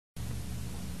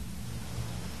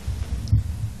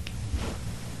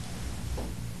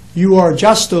You are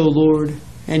just, O Lord,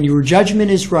 and your judgment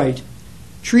is right.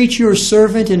 Treat your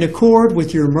servant in accord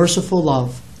with your merciful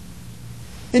love.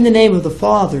 In the name of the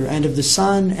Father, and of the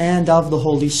Son, and of the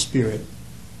Holy Spirit.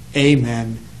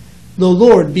 Amen. The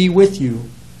Lord be with you.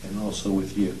 And also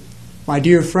with you. My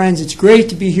dear friends, it's great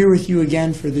to be here with you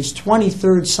again for this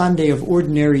 23rd Sunday of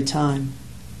Ordinary Time.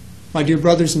 My dear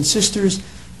brothers and sisters,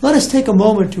 let us take a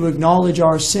moment to acknowledge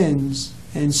our sins,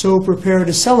 and so prepare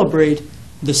to celebrate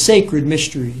the sacred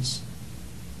mysteries.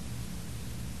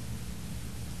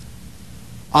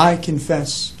 I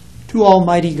confess to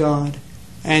Almighty God,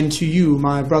 and to you,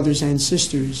 my brothers and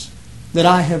sisters, that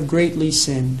I have greatly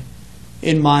sinned,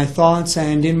 in my thoughts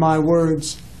and in my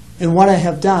words, in what I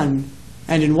have done,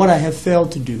 and in what I have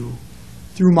failed to do,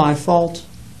 through my fault,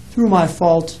 through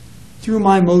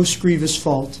my most grievous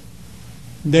fault.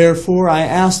 Therefore I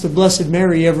ask the Blessed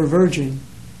Mary, ever Virgin,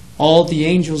 all the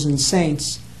angels and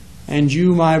saints, and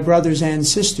you, my brothers and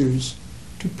sisters,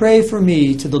 to pray for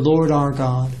me to the Lord our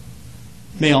God.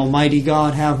 May Almighty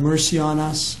God have mercy on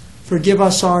us, forgive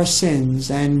us our sins,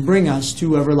 and bring us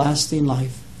to everlasting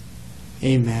life.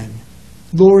 Amen.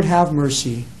 Lord, have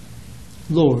mercy.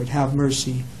 Lord, have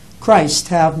mercy. Christ,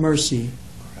 have mercy.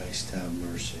 Christ, have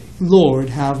mercy. Lord,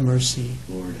 have mercy.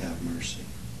 Lord, have mercy.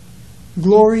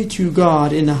 Glory to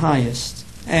God in the highest,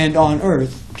 and on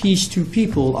earth peace to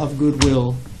people of good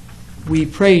will. We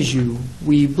praise you,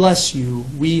 we bless you,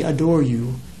 we adore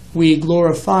you, we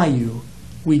glorify you,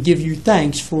 we give you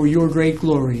thanks for your great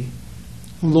glory.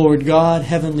 Lord God,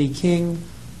 heavenly King,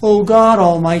 O God,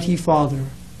 almighty Father,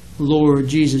 Lord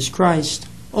Jesus Christ,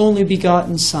 only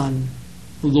begotten Son,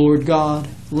 Lord God,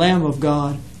 Lamb of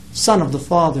God, Son of the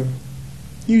Father,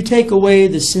 you take away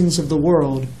the sins of the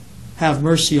world, have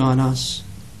mercy on us.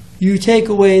 You take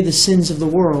away the sins of the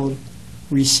world,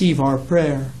 receive our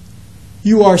prayer.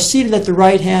 You are seated at the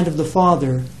right hand of the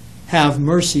Father, have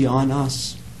mercy on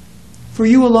us. For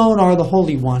you alone are the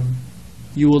Holy One,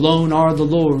 you alone are the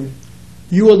Lord,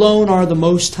 you alone are the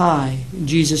Most High,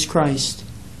 Jesus Christ,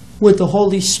 with the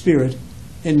Holy Spirit,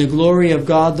 in the glory of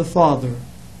God the Father.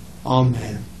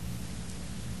 Amen.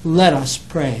 Let us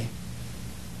pray.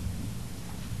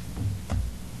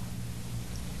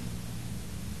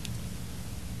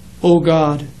 O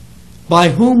God, by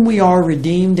whom we are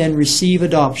redeemed and receive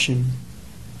adoption,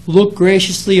 look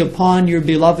graciously upon your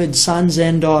beloved sons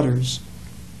and daughters,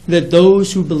 that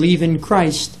those who believe in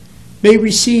Christ may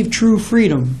receive true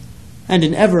freedom and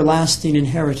an everlasting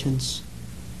inheritance.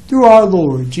 Through our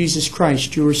Lord Jesus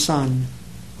Christ, your Son,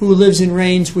 who lives and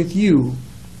reigns with you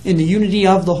in the unity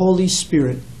of the Holy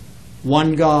Spirit,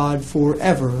 one God,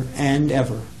 forever and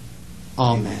ever.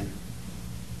 Amen.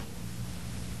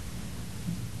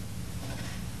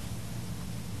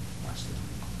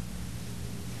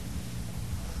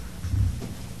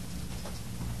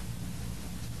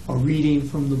 A reading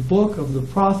from the book of the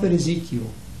prophet Ezekiel.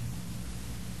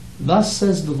 Thus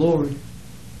says the Lord,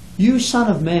 You son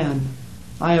of man,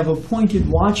 I have appointed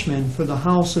watchmen for the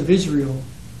house of Israel.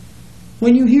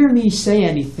 When you hear me say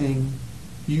anything,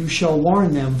 you shall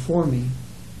warn them for me.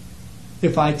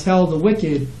 If I tell the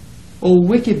wicked, O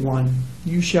wicked one,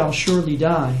 you shall surely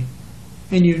die,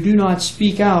 and you do not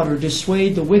speak out or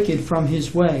dissuade the wicked from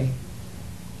his way,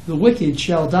 the wicked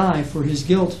shall die for his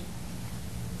guilt.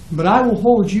 But I will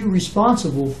hold you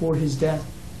responsible for his death.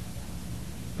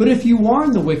 But if you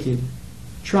warn the wicked,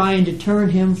 trying to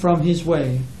turn him from his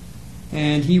way,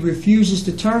 and he refuses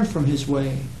to turn from his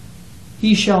way,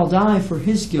 he shall die for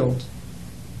his guilt,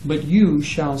 but you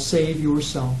shall save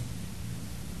yourself.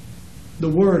 The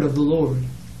word of the Lord.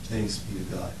 Thanks be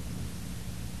to God.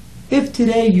 If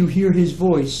today you hear his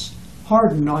voice,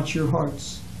 harden not your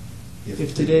hearts.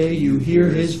 If today you hear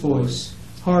his voice,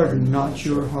 harden not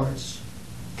your hearts.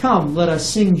 Come, let us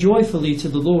sing joyfully to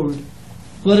the Lord.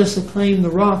 Let us acclaim the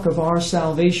rock of our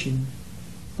salvation.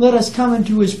 Let us come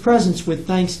into his presence with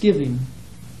thanksgiving.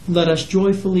 Let us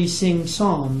joyfully sing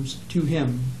psalms to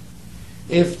him.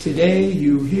 If today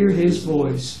you hear his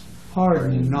voice,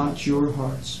 harden not your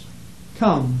hearts.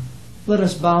 Come, let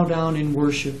us bow down in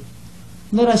worship.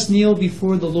 Let us kneel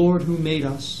before the Lord who made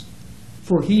us.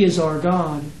 For he is our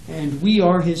God, and we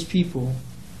are his people,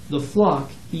 the flock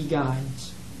he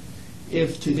guides.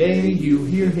 If today you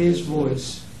hear his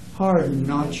voice, harden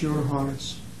not your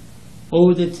hearts.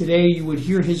 Oh, that today you would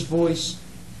hear his voice.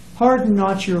 Harden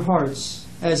not your hearts,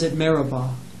 as at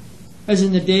Meribah, as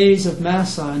in the days of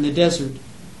Massah in the desert,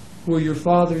 where your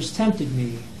fathers tempted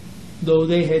me, though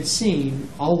they had seen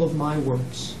all of my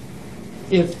works.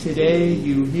 If today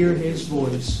you hear his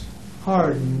voice,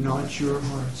 harden not your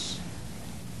hearts.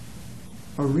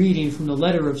 A reading from the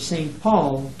letter of St.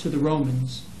 Paul to the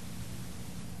Romans.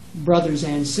 Brothers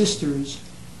and sisters,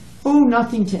 Owe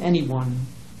nothing to anyone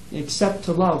except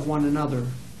to love one another.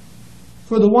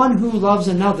 For the one who loves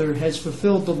another has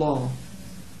fulfilled the law.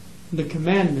 The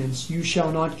commandments: you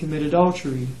shall not commit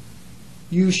adultery,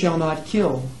 you shall not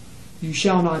kill, you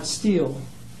shall not steal,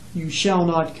 you shall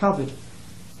not covet,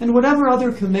 and whatever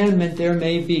other commandment there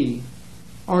may be,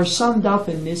 are summed up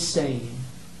in this saying,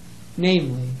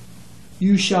 namely,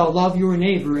 you shall love your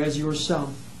neighbor as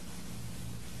yourself.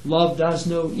 Love does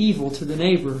no evil to the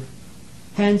neighbor.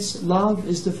 Hence, love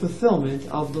is the fulfillment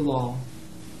of the law.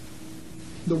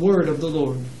 The word of the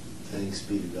Lord. Thanks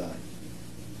be to God.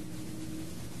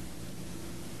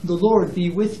 The Lord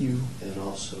be with you. And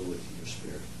also with your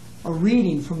spirit. A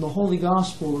reading from the Holy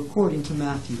Gospel according to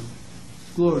Matthew.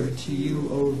 Glory to you,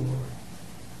 O Lord.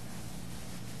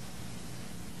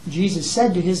 Jesus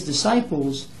said to his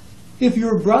disciples, "If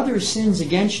your brother sins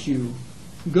against you,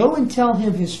 go and tell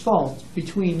him his fault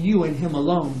between you and him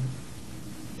alone.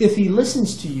 If he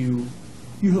listens to you,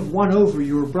 you have won over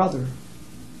your brother.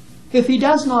 If he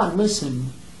does not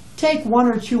listen, take one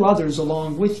or two others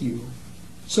along with you,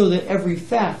 so that every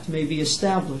fact may be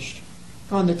established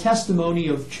on the testimony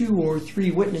of 2 or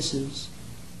 3 witnesses.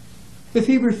 If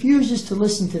he refuses to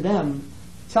listen to them,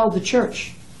 tell the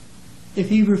church. If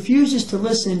he refuses to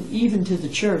listen even to the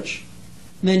church,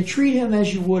 then treat him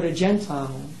as you would a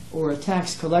Gentile or a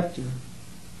tax collector.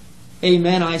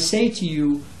 Amen, I say to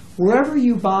you, wherever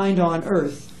you bind on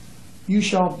earth, you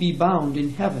shall be bound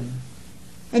in heaven.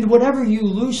 And whatever you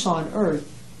loose on earth,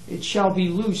 it shall be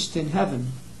loosed in heaven.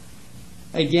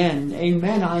 Again,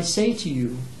 amen, I say to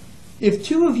you, if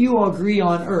 2 of you agree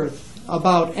on earth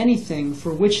about anything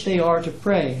for which they are to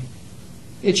pray,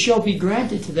 it shall be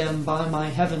granted to them by my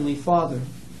heavenly Father.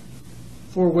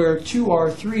 For where 2 or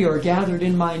 3 are gathered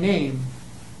in my name,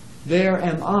 there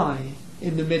am I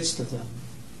in the midst of them."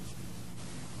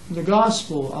 The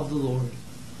Gospel of the Lord.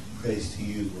 Praise to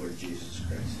you, Lord Jesus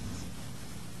Christ.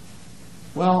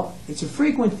 Well, it's a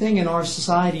frequent thing in our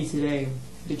society today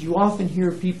that you often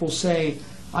hear people say,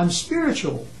 "I'm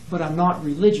spiritual, but I'm not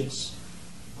religious."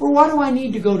 Or, "Why do I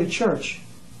need to go to church?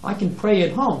 I can pray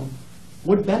at home.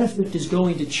 What benefit does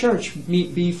going to church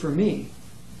be for me?"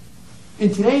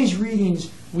 In today's readings,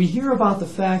 we hear about the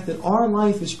fact that our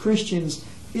life as Christians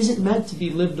isn't meant to be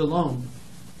lived alone,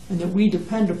 and that we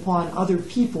depend upon other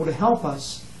people to help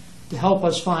us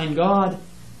find God,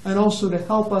 and also to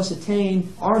help us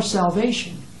attain our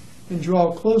salvation and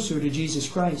draw closer to Jesus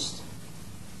Christ.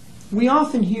 We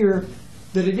often hear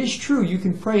that it is true you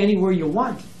can pray anywhere you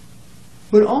want,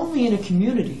 but only in a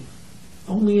community,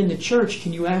 only in the church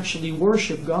can you actually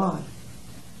worship God.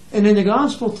 And in the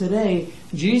Gospel today,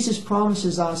 Jesus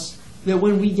promises us that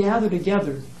when we gather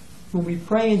together, when we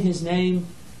pray in His name,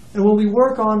 and when we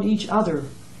work on each other,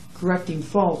 correcting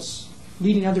faults,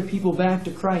 leading other people back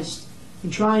to Christ,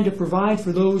 and trying to provide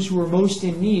for those who are most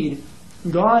in need,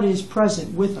 God is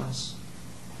present with us.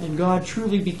 And God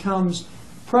truly becomes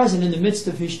present in the midst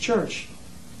of His church,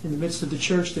 in the midst of the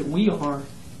church that we are,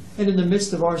 and in the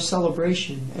midst of our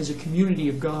celebration as a community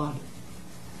of God.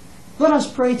 Let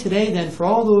us pray today then for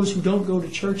all those who don't go to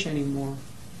church anymore,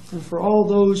 and for all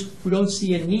those who don't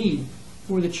see a need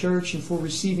for the church and for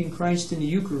receiving Christ in the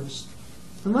Eucharist.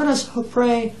 And let us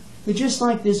pray that just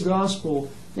like this gospel,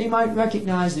 they might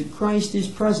recognize that Christ is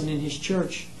present in His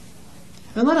church.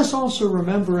 And let us also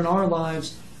remember in our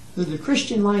lives that the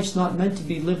Christian life's not meant to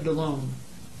be lived alone,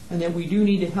 and that we do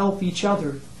need to help each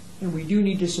other, and we do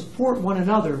need to support one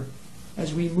another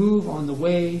as we move on the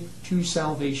way to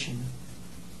salvation.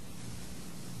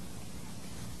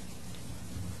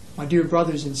 My dear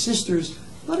brothers and sisters,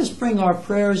 let us bring our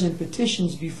prayers and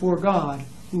petitions before God,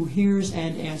 who hears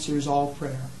and answers all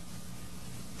prayer.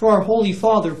 For our Holy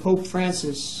Father, Pope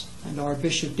Francis, and our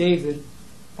Bishop David,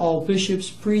 all bishops,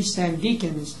 priests, and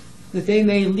deacons, that they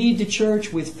may lead the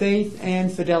church with faith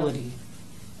and fidelity.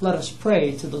 Let us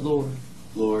pray to the Lord.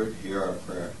 Lord, hear our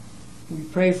prayer. We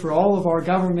pray for all of our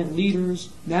government leaders,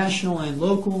 national and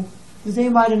local, that they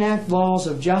might enact laws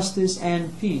of justice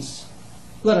and peace.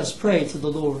 Let us pray to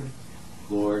the Lord.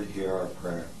 Lord, hear our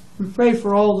prayer. We pray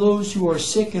for all those who are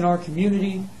sick in our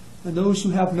community, and those who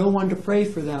have no one to pray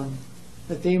for them,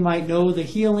 that they might know the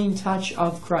healing touch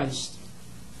of Christ.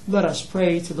 Let us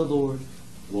pray to the Lord.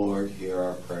 Lord, hear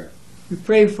our prayer. We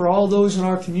pray for all those in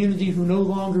our community who no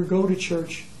longer go to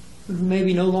church, and who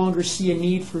maybe no longer see a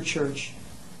need for church,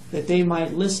 that they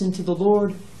might listen to the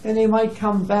Lord, and they might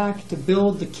come back to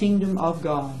build the kingdom of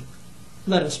God.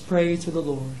 Let us pray to the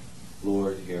Lord.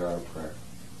 Lord, hear our prayer.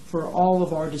 For all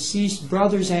of our deceased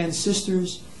brothers and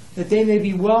sisters, that they may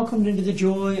be welcomed into the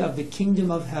joy of the kingdom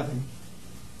of heaven.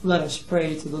 Let us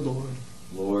pray to the Lord.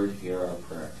 Lord, hear our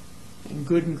prayer. And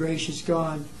good and gracious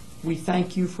God, we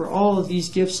thank you for all of these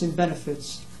gifts and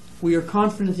benefits. We are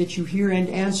confident that you hear and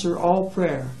answer all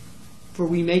prayer, for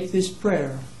we make this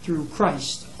prayer through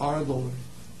Christ our Lord.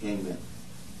 Amen.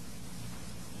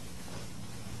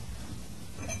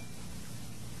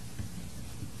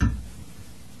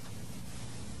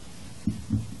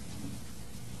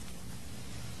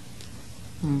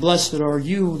 Blessed are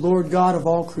you, Lord God of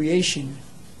all creation,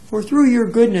 for through your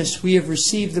goodness we have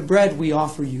received the bread we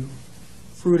offer you,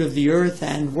 fruit of the earth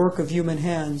and work of human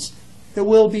hands, that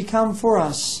will become for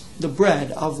us the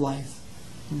bread of life.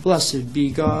 Blessed be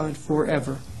God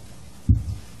forever.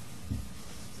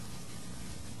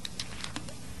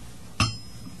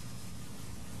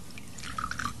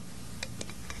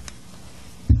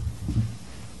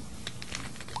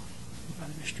 By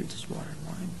the mystery of this water and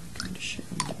wine, we come to share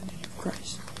in the divinity of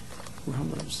Christ, who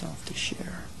humbled himself to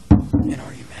share in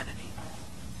our humanity.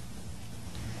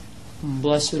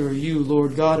 Blessed are you,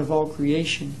 Lord God of all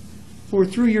creation, for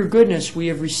through your goodness we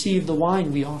have received the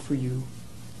wine we offer you,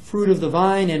 fruit of the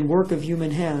vine and work of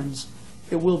human hands.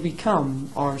 It will become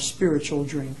our spiritual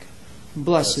drink.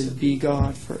 Blessed be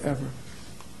God forever.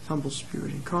 Humble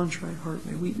spirit and contrite heart,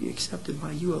 may we be accepted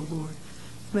by you, O Lord.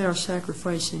 May our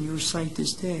sacrifice in your sight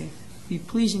this day be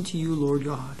pleasing to you, Lord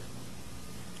God.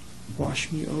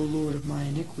 Wash me, O Lord, of my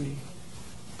iniquity.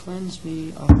 Cleanse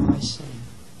me of my sin.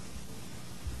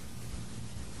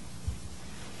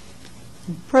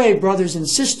 Pray, brothers and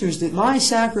sisters, that my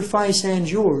sacrifice and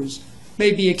yours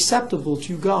may be acceptable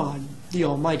to God, the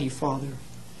Almighty Father.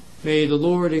 May the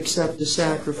Lord accept the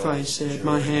sacrifice at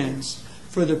my hands,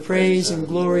 for the praise and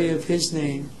glory of his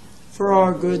name, for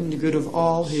our good and the good of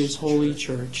all his holy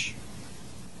church.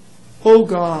 O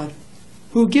God,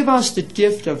 who give us the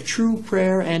gift of true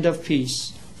prayer and of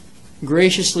peace,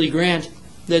 graciously grant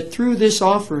that through this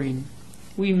offering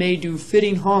we may do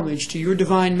fitting homage to your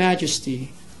divine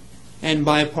majesty, and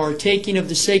by partaking of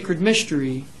the sacred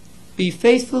mystery, be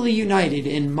faithfully united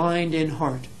in mind and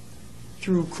heart,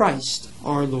 through Christ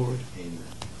our Lord. Amen.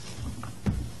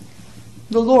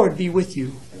 The Lord be with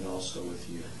you. And also with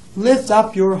you. Lift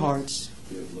up your hearts.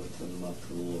 We have lifted them up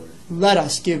to the Lord. Let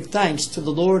us give thanks to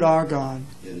the Lord our God.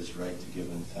 It is right to give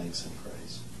him thanks and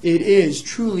praise. It is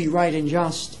truly right and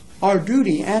just, our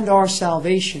duty and our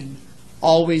salvation,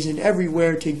 always and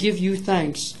everywhere to give you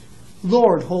thanks,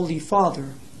 Lord, Holy Father,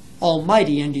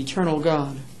 Almighty and eternal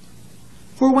God.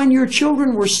 For when your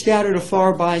children were scattered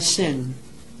afar by sin,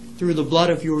 through the blood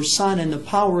of your Son and the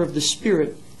power of the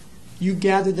Spirit, you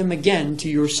gathered them again to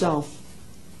yourself,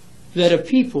 that a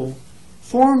people,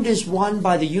 formed as one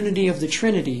by the unity of the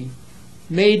Trinity,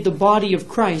 made the body of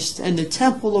Christ and the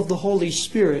temple of the Holy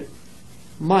Spirit,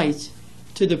 might,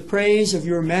 to the praise of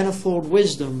your manifold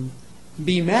wisdom,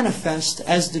 be manifest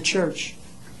as the Church.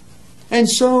 And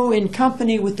so, in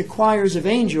company with the choirs of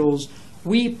angels,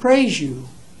 we praise you,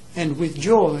 and with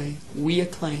joy we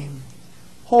acclaim.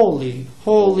 Holy,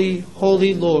 holy,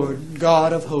 holy Lord,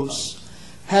 God of hosts,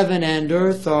 heaven and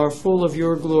earth are full of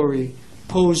your glory.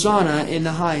 Hosanna in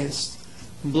the highest.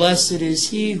 Blessed is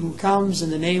he who comes in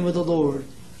the name of the Lord.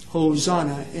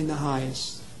 Hosanna in the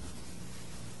highest.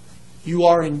 You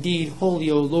are indeed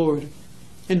holy, O Lord,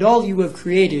 and all you have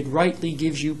created rightly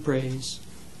gives you praise.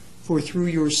 For through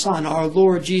your Son, our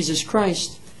Lord Jesus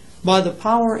Christ, by the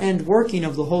power and working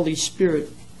of the Holy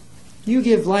Spirit, you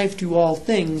give life to all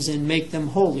things and make them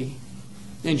holy,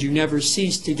 and you never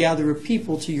cease to gather a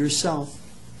people to yourself,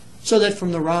 so that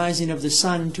from the rising of the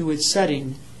sun to its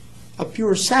setting, a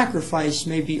pure sacrifice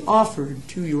may be offered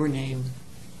to your name.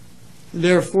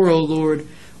 Therefore, O Lord,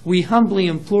 we humbly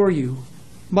implore you,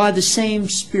 by the same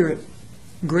Spirit,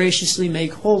 graciously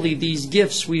make holy these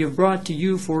gifts we have brought to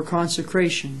you for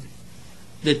consecration,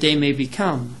 that they may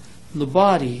become the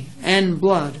body and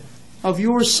blood of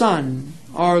your Son,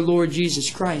 our Lord Jesus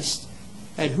Christ,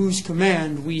 at whose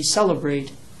command we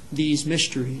celebrate these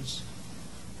mysteries.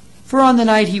 For on the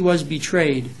night he was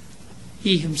betrayed,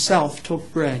 he himself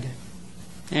took bread,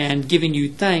 and giving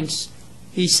you thanks,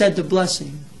 he said the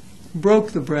blessing,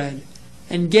 broke the bread,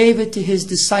 and gave it to his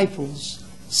disciples,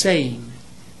 saying,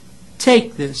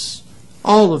 "Take this,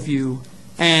 all of you,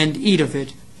 and eat of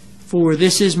it, for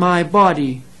this is my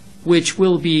body, which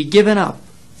will be given up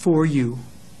for you."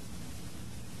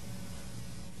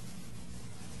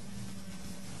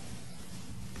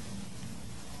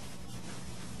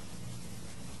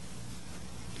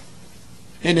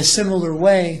 In a similar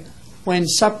way, when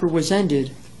supper was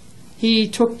ended, he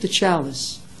took the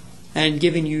chalice, and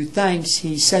giving you thanks,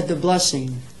 he said the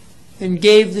blessing, and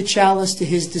gave the chalice to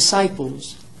his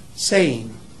disciples,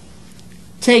 saying,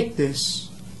 "Take this,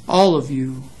 all of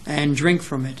you, and drink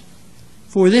from it,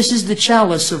 for this is the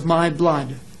chalice of my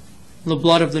blood, the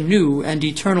blood of the new and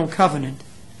eternal covenant,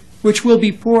 which will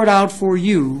be poured out for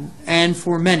you and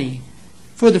for many,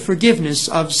 for the forgiveness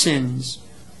of sins.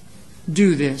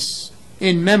 Do this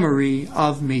in memory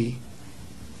of me.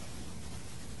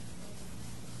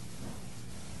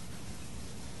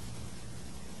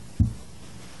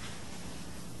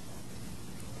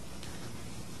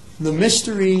 The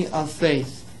mystery of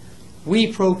faith.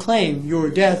 We proclaim your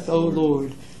death, O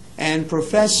Lord, and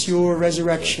profess your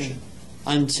resurrection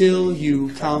until you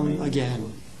come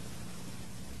again.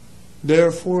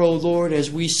 Therefore, O Lord, as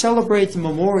we celebrate the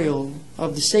memorial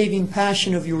of the saving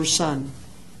passion of your Son,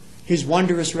 his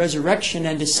wondrous resurrection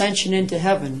and ascension into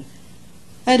heaven,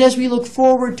 and as we look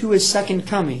forward to his second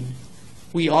coming,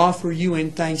 we offer you in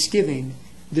thanksgiving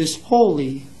this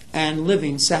holy and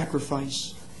living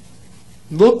sacrifice.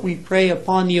 Look, we pray,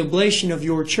 upon the oblation of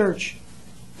your church,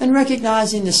 and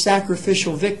recognizing the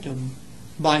sacrificial victim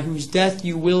by whose death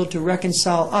you willed to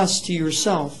reconcile us to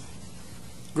yourself,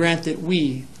 grant that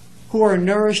we, who are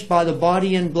nourished by the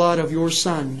body and blood of your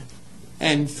Son,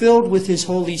 and filled with his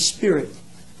Holy Spirit,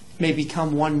 may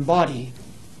become one body,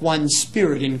 one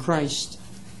spirit in Christ.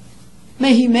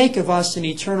 May he make of us an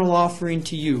eternal offering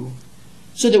to you,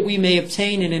 so that we may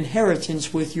obtain an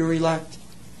inheritance with your elect,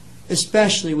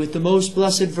 especially with the most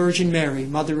blessed Virgin Mary,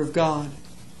 Mother of God,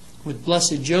 with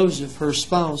blessed Joseph, her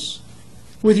spouse,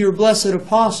 with your blessed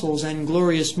apostles and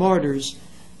glorious martyrs,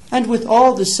 and with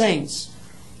all the saints,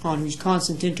 on whose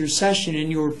constant intercession in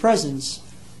your presence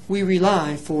we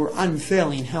rely for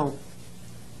unfailing help.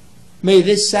 May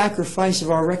this sacrifice of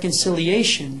our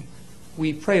reconciliation,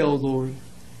 we pray, O Lord,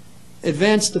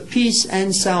 advance the peace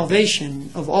and salvation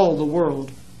of all the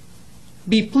world.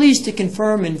 Be pleased to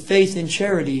confirm in faith and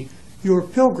charity your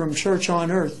pilgrim church on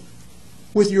earth,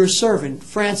 with your servant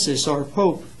Francis our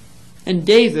Pope, and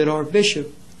David our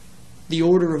Bishop, the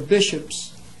order of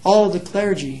bishops, all the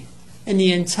clergy, and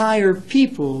the entire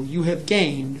people you have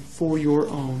gained for your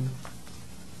own.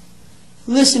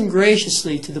 Listen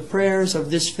graciously to the prayers of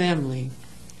this family,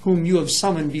 whom you have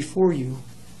summoned before you.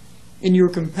 In your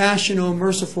compassion, O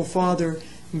merciful Father,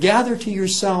 gather to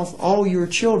yourself all your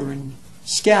children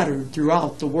scattered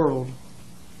throughout the world.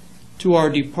 To our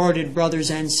departed brothers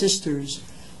and sisters,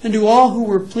 and to all who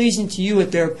were pleasing to you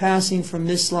at their passing from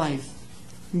this life,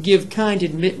 give kind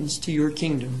admittance to your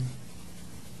kingdom.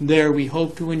 There we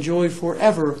hope to enjoy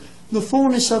forever the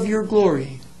fullness of your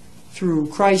glory, through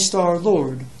Christ our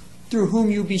Lord, through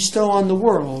whom you bestow on the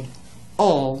world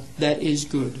all that is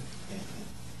good.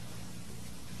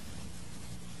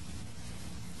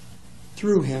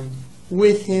 Through him,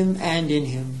 with him, and in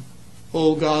him,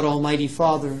 O God, Almighty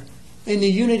Father, in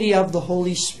the unity of the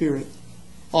Holy Spirit,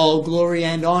 all glory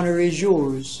and honor is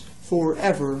yours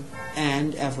forever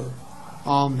and ever.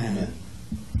 Amen.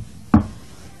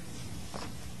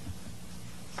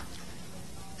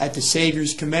 At the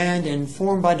Savior's command and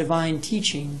formed by divine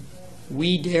teaching,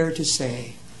 we dare to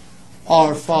say,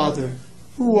 Our Father,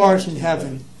 who art in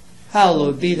heaven,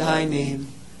 hallowed be thy name.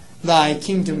 Thy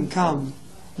kingdom come,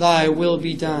 thy will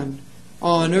be done,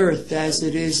 on earth as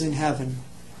it is in heaven.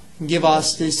 Give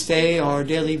us this day our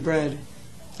daily bread,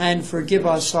 and forgive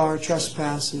us our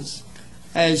trespasses,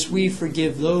 as we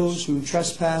forgive those who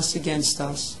trespass against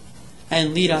us.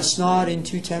 And lead us not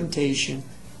into temptation,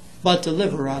 but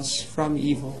deliver us from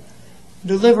evil.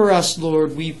 Deliver us,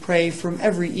 Lord, we pray, from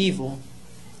every evil.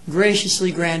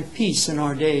 Graciously grant peace in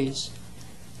our days,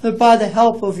 that by the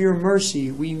help of your mercy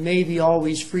we may be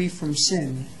always free from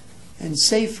sin, and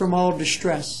safe from all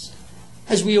distress,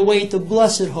 as we await the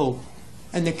blessed hope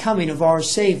and the coming of our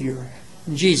Savior,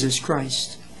 Jesus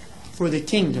Christ. For the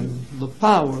kingdom, the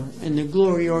power, and the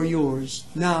glory are yours,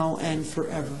 now and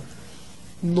forever.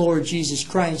 Lord Jesus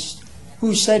Christ,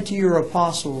 who said to your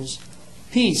apostles,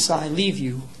 Peace I leave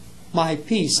you, my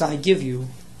peace I give you,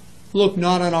 look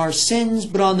not on our sins,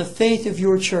 but on the faith of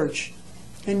your church,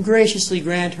 and graciously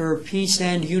grant her peace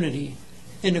and unity,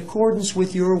 in accordance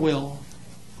with your will,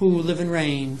 who live and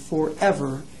reign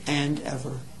forever and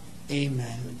ever.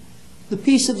 Amen. The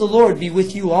peace of the Lord be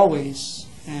with you always,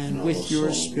 and with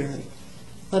your spirit.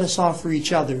 Let us offer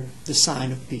each other the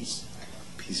sign of peace.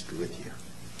 Peace be with you.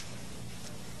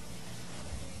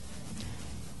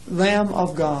 Lamb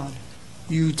of God,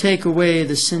 you take away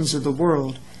the sins of the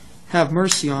world, have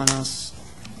mercy on us.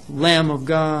 Lamb of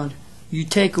God, you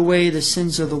take away the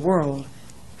sins of the world,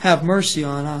 have mercy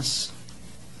on us.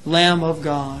 Lamb of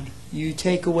God, you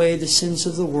take away the sins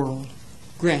of the world,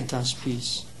 grant us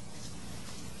peace.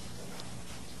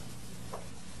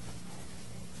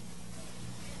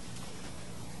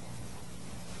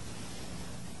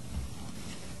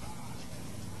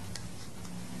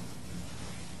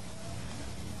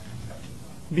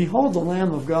 Behold the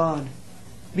Lamb of God.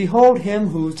 Behold him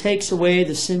who takes away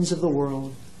the sins of the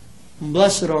world.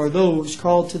 Blessed are those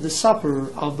called to the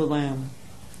supper of the Lamb.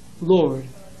 Lord,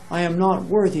 I am not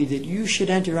worthy that you should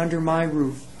enter under my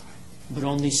roof, but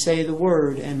only say the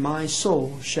word, and my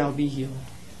soul shall be healed.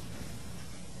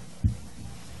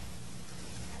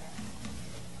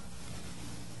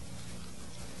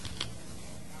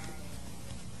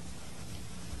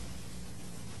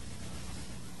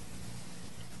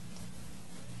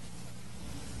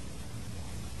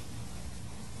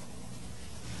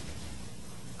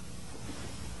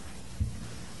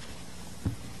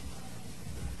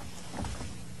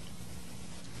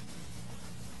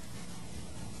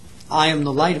 I am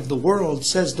the light of the world,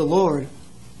 says the Lord.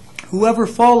 Whoever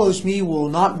follows me will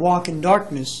not walk in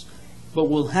darkness, but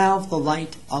will have the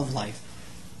light of life.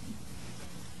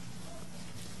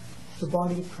 The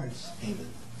body of Christ. Amen.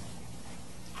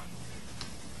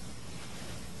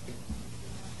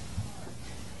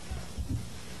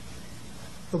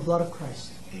 The blood of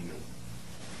Christ. Amen.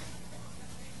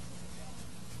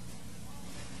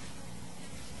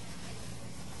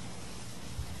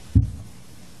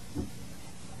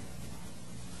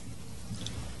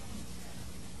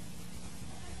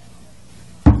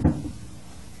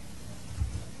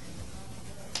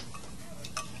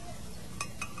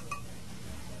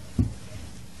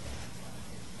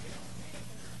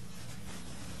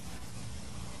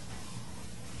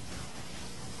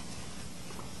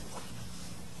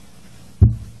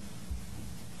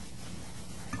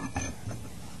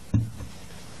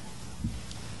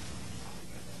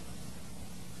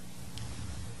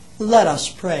 Let us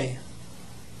pray.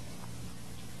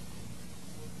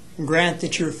 Grant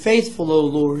that your faithful, O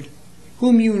Lord,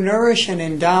 whom you nourish and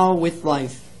endow with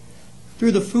life,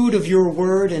 through the food of your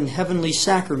word and heavenly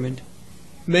sacrament,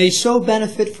 may so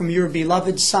benefit from your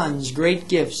beloved Son's great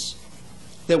gifts,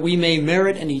 that we may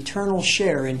merit an eternal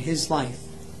share in his life,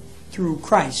 through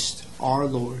Christ our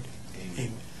Lord.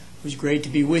 Amen. It was great to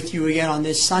be with you again on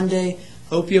this Sunday.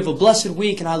 I hope you have a blessed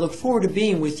week, and I look forward to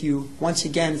being with you once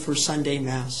again for Sunday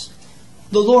Mass.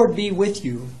 The Lord be with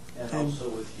you. And also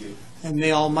with you. And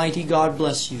may Almighty God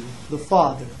bless you, the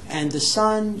Father, and the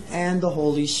Son, and the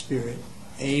Holy Spirit.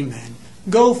 Amen.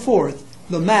 Go forth.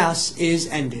 The Mass is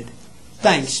ended.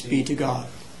 Thanks be to God.